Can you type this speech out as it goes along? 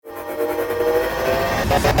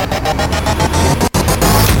Top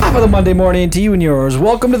of the Monday morning to you and yours.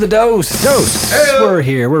 Welcome to the Dose. We're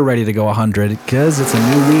here. We're ready to go 100 because it's a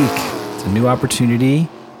new week. It's a new opportunity.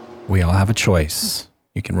 We all have a choice.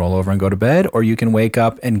 You can roll over and go to bed, or you can wake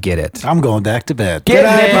up and get it. I'm going back to bed. Get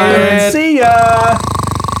it, Byron. See ya.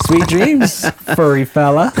 Sweet dreams, furry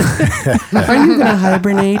fella. Are you going to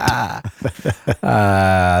hibernate?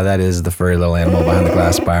 That is the furry little animal behind the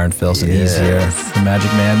glass, Byron Filson. He's here. The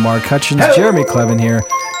Magic Man, Mark Hutchins, Jeremy Clevin here.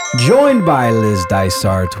 Joined by Liz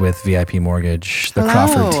Dysart with VIP Mortgage, the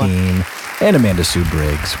Crawford team, and Amanda Sue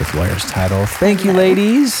Briggs with Lawyers Title. Thank you,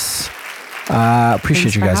 ladies.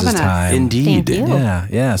 Appreciate you guys' time. Indeed. Thank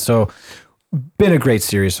you. Yeah. So, been a great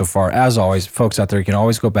series so far. As always, folks out there, you can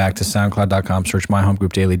always go back to soundcloud.com, search My Home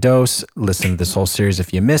Group Daily Dose, listen to this whole series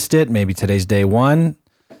if you missed it. Maybe today's day one.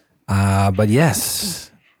 But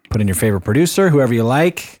yes, put in your favorite producer, whoever you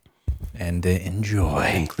like, and enjoy.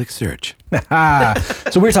 And click search.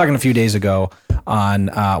 So we were talking a few days ago on,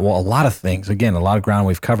 a lot of things. Again, a lot of ground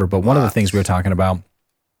we've covered, but one of the things we were talking about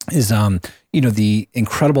is, the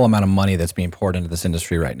incredible amount of money that's being poured into this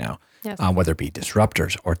industry right now, whether it be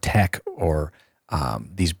disruptors or tech or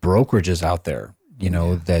these brokerages out there,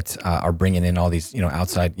 that are bringing in all these,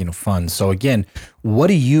 outside, funds. So again, what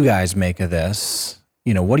do you guys make of this?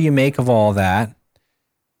 What do you make of all that?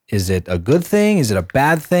 Is it a good thing? Is it a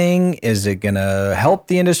bad thing? Is it going to help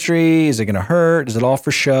the industry? Is it going to hurt? Is it all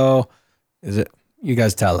for show? You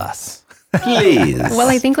guys tell us. Please. Well,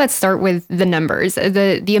 I think let's start with the numbers.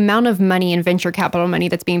 The amount of money and venture capital money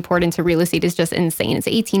that's being poured into real estate is just insane. It's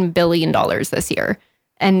 $18 billion this year.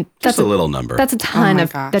 And that's Just a little number. That's a ton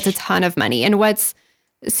that's a ton of money. And what's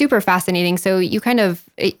super fascinating, so you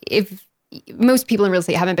if most people in real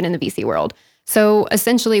estate haven't been in the VC world. So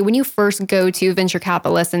essentially, when you first go to venture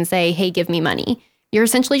capitalists and say, hey, give me money, you're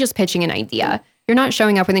essentially just pitching an idea. You're not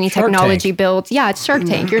showing up with any technology built. Yeah, it's Shark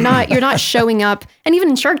Tank. You're not showing up. And even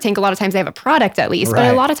in Shark Tank, a lot of times they have a product at least. But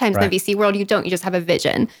a lot of times in the VC world, you don't. You just have a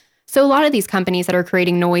vision. So a lot of these companies that are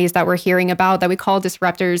creating noise that we're hearing about, that we call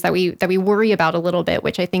disruptors, that we worry about a little bit,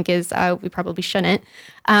 which I think is we probably shouldn't.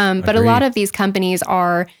 But a lot of these companies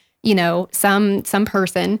are, some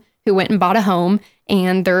person who went and bought a home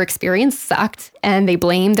and their experience sucked and they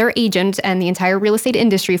blame their agent and the entire real estate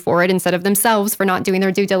industry for it instead of themselves for not doing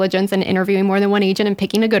their due diligence and interviewing more than one agent and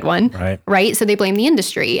picking a good one. Right. So they blame the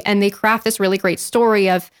industry and they craft this really great story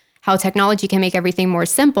of how technology can make everything more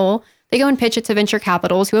simple. They go and pitch it to venture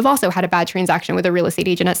capitals who have also had a bad transaction with a real estate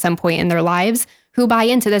agent at some point in their lives, who buy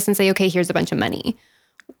into this and say, okay, here's a bunch of money.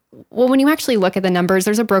 Well, when you actually look at the numbers,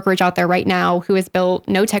 there's a brokerage out there right now who has built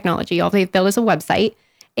no technology. All they've built is a website.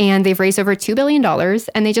 And they've raised over $2 billion,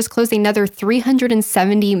 and they just closed another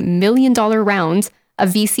 $370 million round of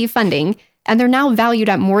VC funding, and they're now valued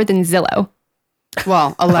at more than Zillow.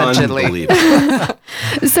 Well, allegedly.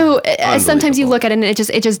 So sometimes you look at it and it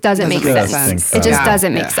just doesn't make sense. It just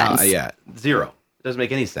doesn't make sense. Zero. It doesn't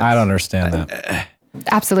make any sense. I don't understand that.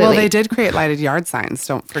 Absolutely. Well, they did create lighted yard signs.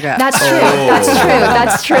 Don't forget. That's true.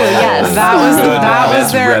 That's true. Yes. That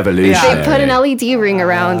was their revolution. They put an LED ring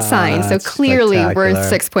around signs, so clearly worth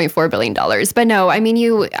 $6.4 billion. But no, I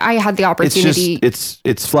mean, I had the opportunity.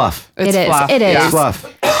 It's fluff. It is. It's fluff.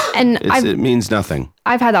 And it means nothing.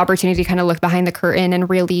 I've had the opportunity to kind of look behind the curtain, and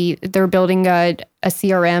really, they're building a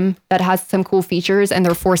CRM that has some cool features, and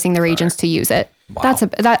they're forcing their agents to use it. Wow.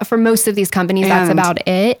 That for most of these companies, that's about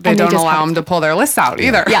it. They don't allow them to pull their lists out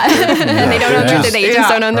either. Yeah, and they don't own the agents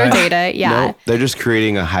don't own their data. Yeah, nope. They're just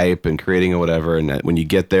creating a hype and creating a whatever. And when you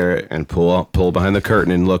get there and pull behind the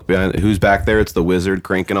curtain and look behind who's back there, it's the wizard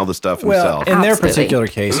cranking all the stuff himself. In their particular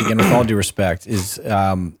case, again, with all due respect, is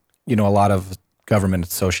a lot of government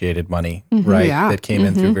associated money, right? Yeah. That came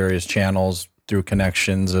in through various channels, through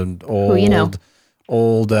connections and old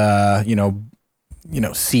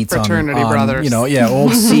seats fraternity on brothers.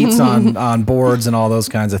 Old seats on boards and all those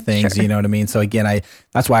kinds of things. Sure. You know what I mean? So again,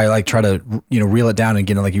 that's why I try to reel it down and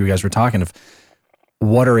get like you guys were talking of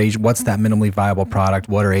what's that minimally viable product?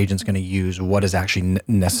 What are agents going to use? What is actually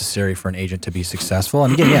necessary for an agent to be successful?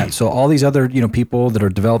 And again, so all these other people that are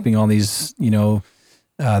developing all these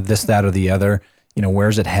this, that, or the other.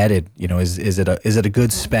 Where's it headed? Is it a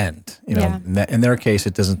good spend? In their case,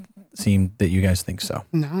 it doesn't seem that you guys think so.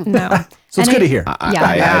 No. So it's good to hear.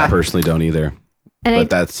 I personally don't either. But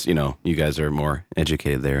that's, you guys are more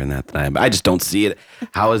educated there in that than I am. I just don't see it.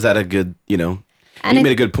 How is that a good, you made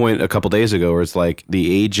a good point a couple days ago where it's like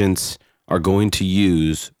the agents are going to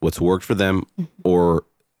use what's worked for them or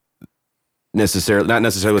necessarily, not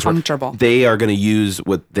necessarily what's comfortable. They are going to use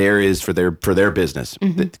what there is for their business.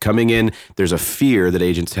 Coming in, there's a fear that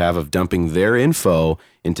agents have of dumping their info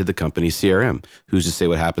into the company's CRM. Who's to say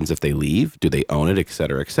what happens if they leave? Do they own it, et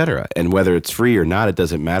cetera, et cetera? And whether it's free or not, it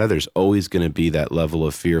doesn't matter. There's always going to be that level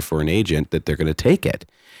of fear for an agent that they're going to take it.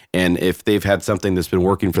 And if they've had something that's been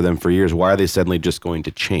working for them for years, why are they suddenly just going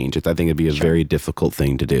to change it? I think it'd be a very difficult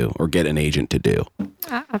thing to do, or get an agent to do.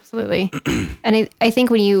 Absolutely. And I think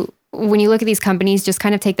when you look at these companies, just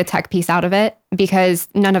kind of take the tech piece out of it, because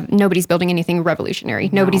nobody's building anything revolutionary.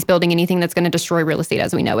 No. Nobody's building anything that's going to destroy real estate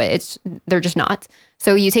as we know it. They're just not.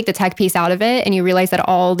 So you take the tech piece out of it and you realize that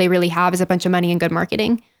all they really have is a bunch of money and good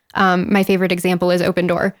marketing. My favorite example is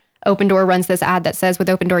Opendoor. Opendoor runs this ad that says, with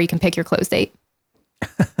Opendoor, you can pick your close date.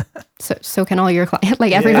 So can all your clients,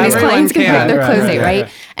 like everybody's clients can pick their close date, right?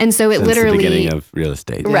 And so it Since literally the beginning of real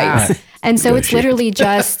estate, right? And so it's literally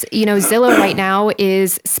just, Zillow right now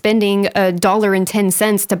is spending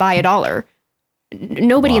 $1.10 to buy $1.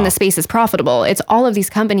 Nobody in the space is profitable. It's all of these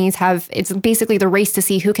companies it's basically the race to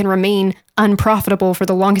see who can remain unprofitable for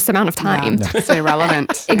the longest amount of time. It's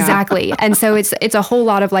irrelevant. Exactly. And so it's a whole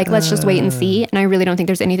lot of like, let's just wait and see. And I really don't think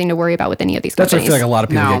there's anything to worry about with any of these companies. That's why I feel like a lot of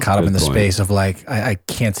people get caught up in the point. space of like, I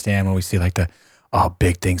can't stand when we see like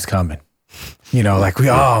big things coming.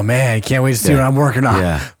 Oh man, can't wait to see what I'm working on.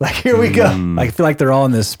 Yeah. Like, here we go. Like, I feel like they're all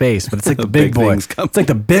in this space, but it's like the big boys. It's like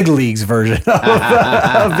the big leagues version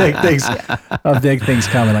of big things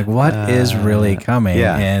coming. Like, what is really coming?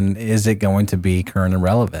 Yeah. And is it going to be current and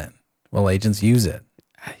relevant? Will agents use it?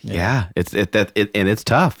 Yeah, it's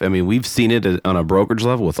tough. I mean, we've seen it on a brokerage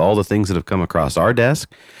level with all the things that have come across our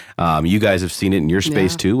desk. You guys have seen it in your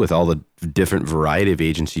space too, with all the different variety of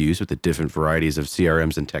agents you use, with the different varieties of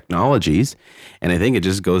CRMs and technologies. And I think it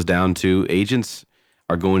just goes down to agents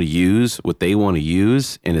are going to use what they want to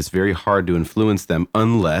use, and it's very hard to influence them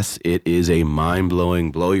unless it is a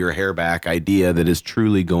mind-blowing, blow your hair back idea that is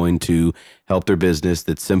truly going to help their business,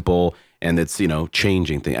 that's simple, and that's,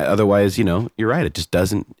 changing things. Otherwise, you're right. It just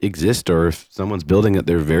doesn't exist. Or if someone's building it,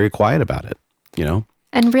 they're very quiet about it,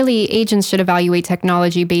 And really, agents should evaluate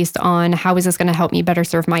technology based on how is this going to help me better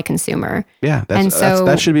serve my consumer. Yeah,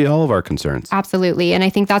 that should be all of our concerns. Absolutely. And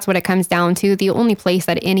I think that's what it comes down to. The only place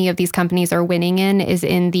that any of these companies are winning in is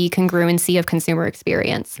in the congruency of consumer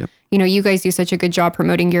experience. Yep. You guys do such a good job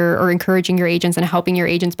promoting or encouraging your agents and helping your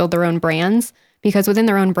agents build their own brands, because within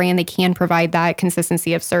their own brand, they can provide that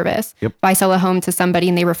consistency of service. Yep. If I sell a home to somebody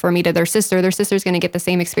and they refer me to their sister's going to get the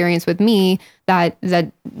same experience with me that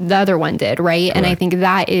the other one did, right? Correct. And I think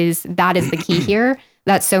that is the key here,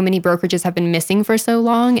 that so many brokerages have been missing for so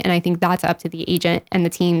long. And I think that's up to the agent and the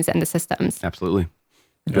teams and the systems. Absolutely.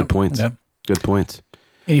 Good points. Yep. Good points.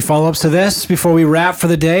 Any follow-ups to this before we wrap for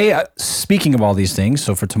the day? Speaking of all these things,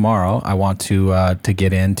 so for tomorrow, I want to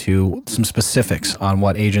get into some specifics on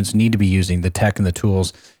what agents need to be using, the tech and the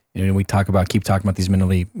tools. We keep talking about these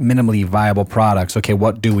minimally viable products. Okay,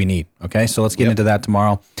 what do we need? Okay, so let's get into that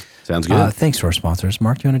tomorrow. Sounds good. Thanks to our sponsors.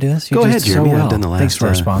 Mark, do you want to do this? Go ahead, Jeremy. I've done the last. Thanks to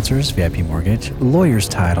our sponsors, VIP Mortgage, Lawyer's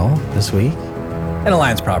Title this week, and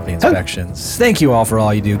Alliance Property Inspections. Thank you all for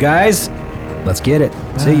all you do, guys. Let's get it.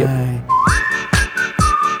 See you.